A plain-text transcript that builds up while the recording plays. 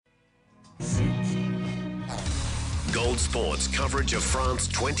Gold Sports coverage of France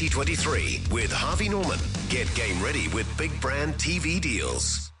 2023 with Harvey Norman. Get game ready with big brand TV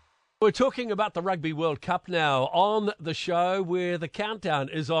deals. We're talking about the Rugby World Cup now on the show, where the countdown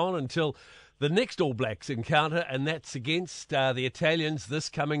is on until the next All Blacks encounter, and that's against the Italians this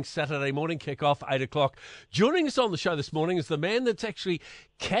coming Saturday morning, kick-off 8 o'clock. Joining us on the show this morning is the man that's actually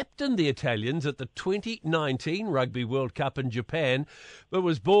captained the Italians at the 2019 Rugby World Cup in Japan, but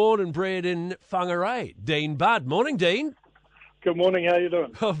was born and bred in Whangarei. Dean Budd. Morning, Dean. Good morning. How you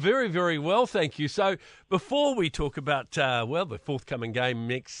doing? Oh, very, very well, thank you. So before we talk about, the forthcoming game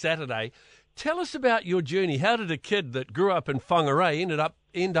next Saturday, tell us about your journey. How did a kid that grew up in Whangarei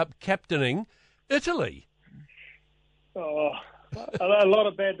end up captaining Italy? Oh, a lot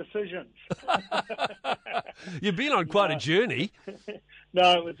of bad decisions. You've been on quite a journey.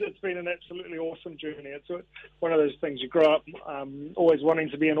 No, it's been an absolutely awesome journey. It's one of those things you grow up always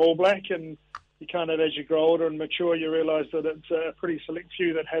wanting to be an All Black, and you kind of, as you grow older and mature, you realise that it's a pretty select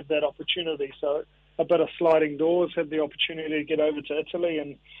few that have that opportunity. So a bit of sliding doors, had the opportunity to get over to Italy,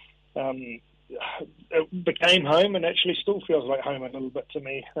 and it became home, and actually still feels like home a little bit to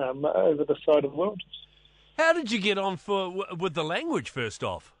me over this side of the world. How did you get on with the language, first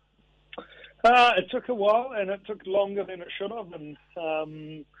off? It took a while, and it took longer than it should have, and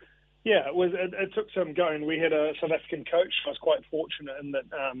it took some going. We had a South African coach. I was quite fortunate in that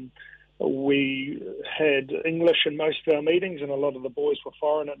we had English in most of our meetings, and a lot of the boys were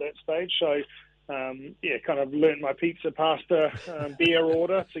foreign at that stage. So, kind of learnt my pizza, pasta, beer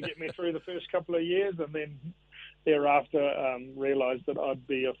order to get me through the first couple of years, and then thereafter realised that I'd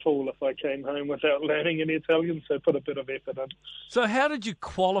be a fool if I came home without learning any Italian, so put a bit of effort in. So how did you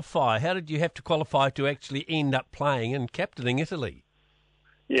qualify? How did you have to qualify to actually end up playing and captaining Italy?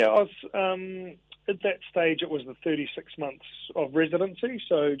 Yeah, I was... At that stage, it was the 36 months of residency,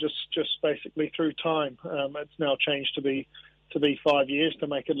 so just basically through time. It's now changed to be 5 years to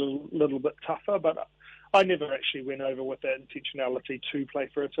make it a little bit tougher, but I never actually went over with that intentionality to play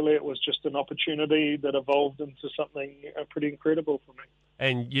for Italy. It was just an opportunity that evolved into something pretty incredible for me.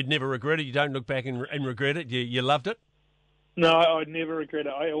 And you'd never regret it? You don't look back and regret it? You loved it? No, I'd never regret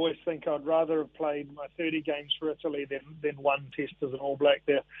it. I always think I'd rather have played my 30 games for Italy than one test as an All Black.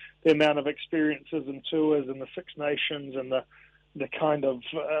 The amount of experiences and tours and the Six Nations and the kind of,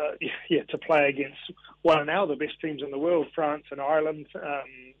 to play against one of now the best teams in the world, France and Ireland,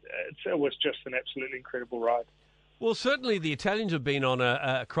 it was just an absolutely incredible ride. Well, certainly the Italians have been on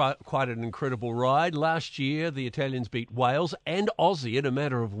quite an incredible ride. Last year, the Italians beat Wales and Aussie in a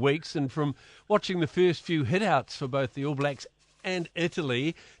matter of weeks. And from watching the first few hit-outs for both the All Blacks and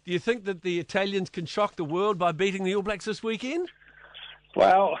Italy, do you think that the Italians can shock the world by beating the All Blacks this weekend?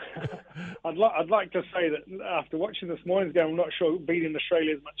 Well, I'd like to say that after watching this morning's game, I'm not sure beating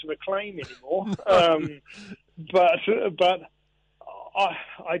Australia is much of a claim anymore. But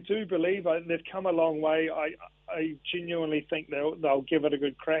I do believe they've come a long way. I genuinely think they'll give it a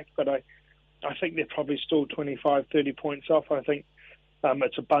good crack, but I think they're probably still 25, 30 points off. I think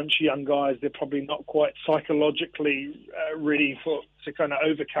it's a bunch of young guys. They're probably not quite psychologically ready to kind of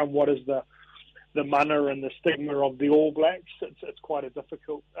overcome what is the mana and the stigma of the All Blacks. It's quite a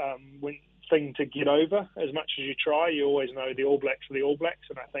difficult thing to get over. As much as you try, you always know the All Blacks are the All Blacks,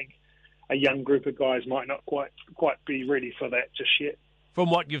 and I think a young group of guys might not quite be ready for that just yet. From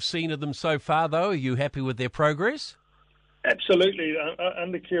what you've seen of them so far, though, are you happy with their progress? Absolutely.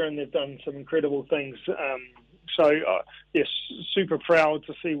 Under Kieran, they've done some incredible things. Yes, super proud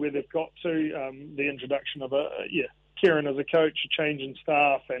to see where they've got to. The introduction of Kieran as a coach, a change in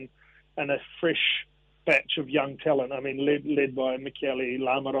staff, and a fresh batch of young talent. I mean, led by Michele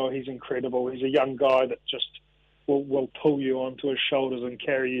Lamaro. He's incredible. He's a young guy that just will pull you onto his shoulders and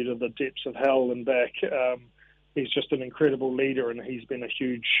carry you to the depths of hell and back. He's just an incredible leader, and he's been a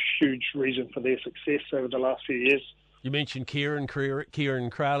huge, huge reason for their success over the last few years. You mentioned Kieran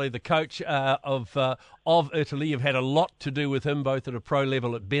Crowley, the coach of Italy. You've had a lot to do with him, both at a pro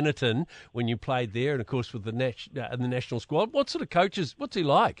level at Benetton when you played there, and of course with the national squad. What sort of coaches? What's he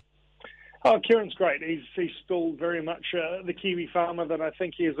like? Oh, Kieran's great. He's still very much the Kiwi farmer that I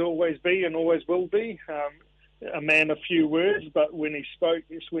think he has always been and always will be. A man of few words, but when he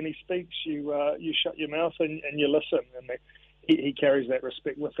speaks, you shut your mouth and you listen. And he carries that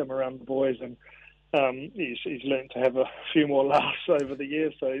respect with him around the boys, and he's learned to have a few more laughs over the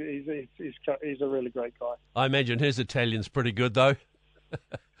years. So he's a really great guy. I imagine his Italian's pretty good, though.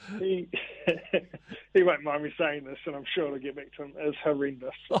 he won't mind me saying this, and I'm sure it'll get back to him, is horrendous.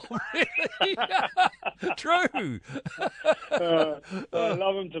 Oh, really? True. I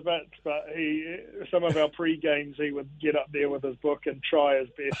love him to bits, but some of our pre-games, he would get up there with his book and try his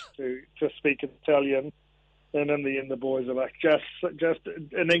best to speak Italian. And in the end, the boys are like, just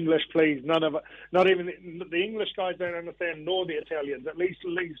in English, please. Not even the English guys don't understand, nor the Italians. At least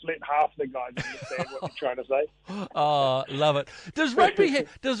let half the guys understand what you're trying to say. Oh, love it. Does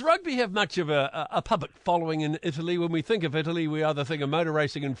rugby have much of a public following in Italy? When we think of Italy, we either think of motor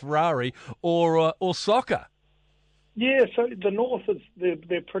racing and Ferrari or soccer. Yeah, so the north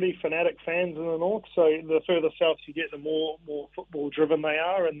they're pretty fanatic fans in the north. So the further south you get, the more football driven they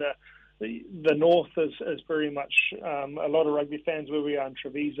are, and the north is very much a lot of rugby fans. Where we are in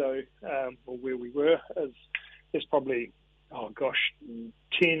Treviso, or where we were, is probably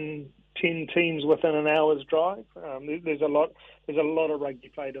 10 teams within an hour's drive. There's a lot of rugby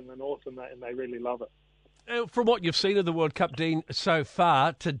played in the north, and they really love it. From what you've seen of the World Cup, Dean, so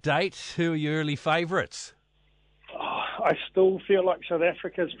far to date, who are your early favourites? I still feel like South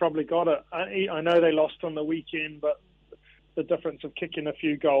Africa's probably got it. I know they lost on the weekend, but the difference of kicking a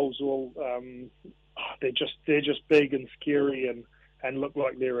few goals they're just big and scary and look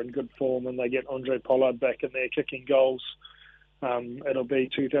like they're in good form, and they get Andre Pollard back in there kicking goals. It'll be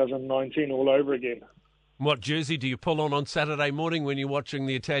 2019 all over again. What jersey do you pull on Saturday morning when you're watching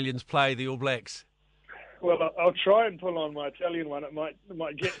the Italians play the All Blacks? Well, I'll try and pull on my Italian one. It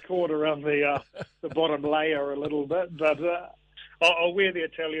might get caught around the bottom layer a little bit, but I'll wear the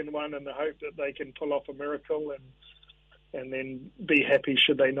Italian one in the hope that they can pull off a miracle and then be happy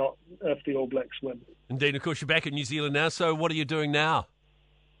should they not if the All Blacks win. Indeed, of course, you're back in New Zealand now, so what are you doing now?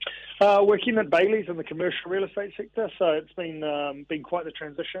 Working at Bailey's in the commercial real estate sector, so it's been quite the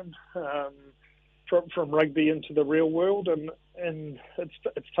transition from rugby into the real world, and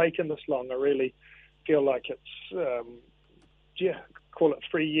it's taken this long. I really feel like it's call it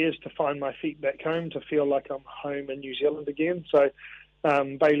 3 years to find my feet back home, to feel like I'm home in New Zealand again. So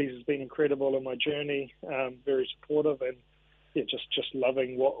Bailey's has been incredible in my journey, very supportive, and just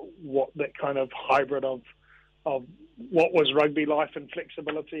loving what that kind of hybrid of what was rugby life and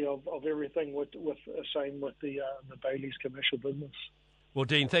flexibility of everything with same with the Bailey's commercial business. Well,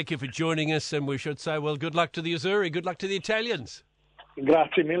 Dean, thank you for joining us, and we should say, well, good luck to the Azzurri, good luck to the Italians.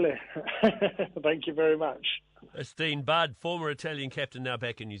 Grazie mille. Thank you very much. That's Dean Budd, former Italian captain, now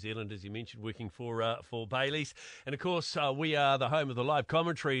back in New Zealand, as you mentioned, working for Bailey's. And, of course, we are the home of the live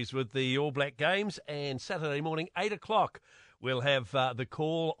commentaries with the All Black games. And Saturday morning, 8 o'clock, we'll have the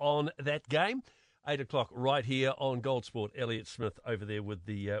call on that game. 8 o'clock right here on Gold Sport. Elliott Smith over there with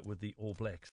the All Blacks.